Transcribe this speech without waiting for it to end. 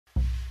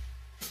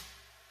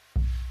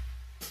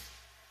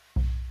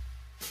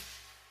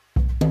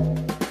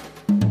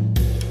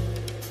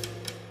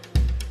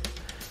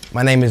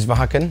My name is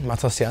Vahakn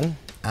Matossian,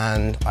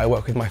 and I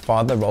work with my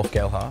father, Rolf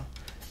Gelhar,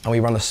 and we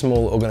run a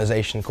small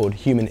organisation called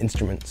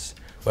Humanitarians,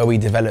 where we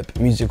develop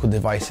musical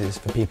devices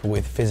for people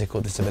with physical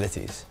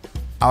disabilities.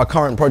 Our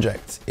current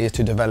project is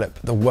to develop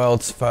the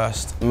world's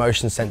first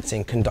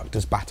motion-sensing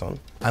conductor's baton.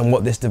 And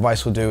what this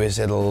device will do is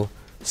it'll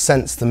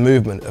sense the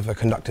movement of a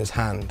conductor's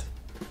hand.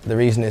 The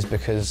reason is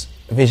because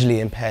visually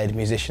impaired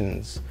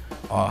musicians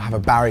have a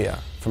barrier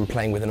from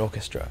playing with an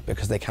orchestra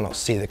because they cannot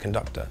see the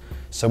conductor.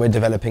 So we're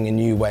developing a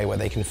new way where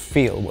they can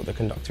feel what the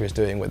conductor is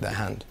doing with their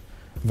hand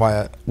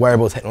via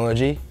wearable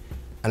technology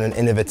and an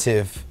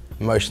innovative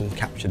motion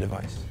capture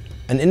device.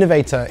 An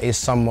innovator is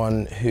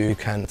someone who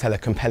can tell a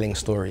compelling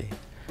story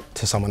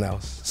to someone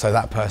else. So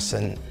that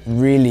person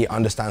really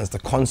understands the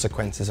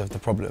consequences of the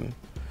problem,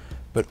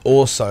 but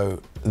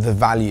also the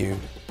value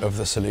of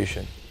the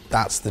solution.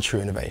 That's the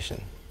true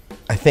innovation.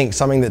 I think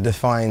something that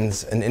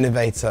defines an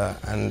innovator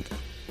and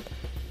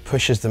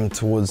pushes them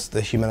towards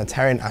the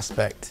humanitarian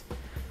aspect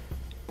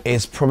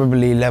is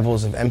probably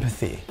levels of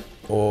empathy,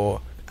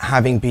 or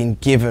having been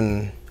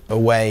given a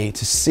way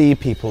to see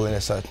people in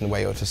a certain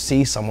way, or to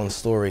see someone's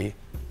story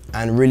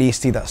and really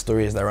see that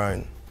story as their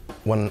own.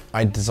 When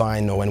I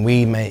design or when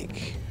we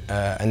make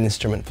an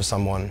instrument for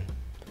someone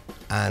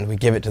and we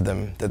give it to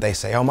them, that they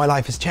say, oh, my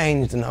life has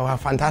changed, and oh, how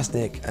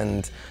fantastic,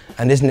 and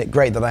isn't it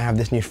great that I have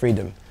this new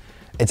freedom?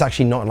 It's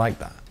actually not like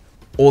that.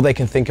 All they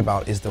can think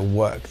about is the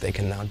work they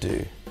can now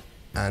do,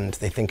 and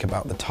they think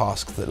about the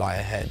tasks that lie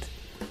ahead.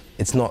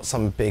 It's not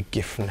some big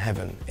gift from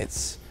heaven.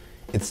 It's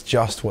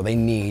just what they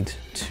need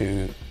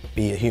to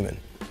be a human.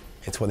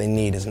 It's what they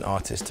need as an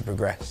artist to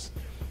progress.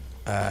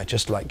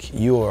 Just like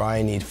you or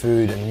I need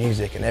food and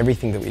music and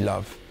everything that we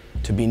love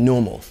to be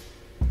normal.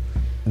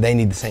 They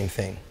need the same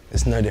thing.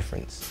 There's no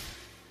difference.